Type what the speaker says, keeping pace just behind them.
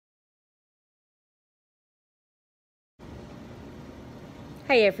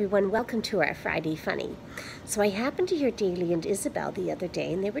Hi everyone, welcome to our Friday Funny. So I happened to hear Daly and Isabel the other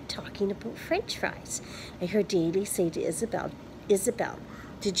day and they were talking about French fries. I heard Daly say to Isabel,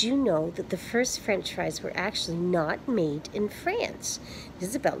 did you know that the first French fries were actually not made in France?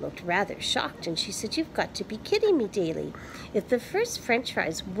 Isabel looked rather shocked and she said, you've got to be kidding me, Daly. If the first French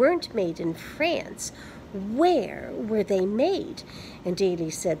fries weren't made in France, where were they made? And Daly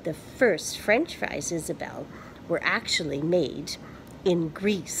said the first French fries, Isabel, were actually made in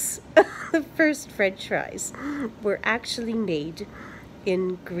Greece. The first French fries were actually made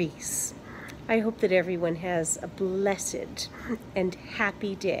in Greece. I hope that everyone has a blessed and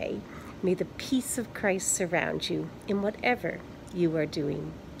happy day. May the peace of Christ surround you in whatever you are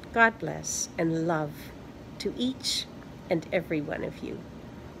doing. God bless and love to each and every one of you.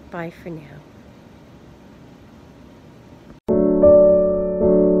 Bye for now.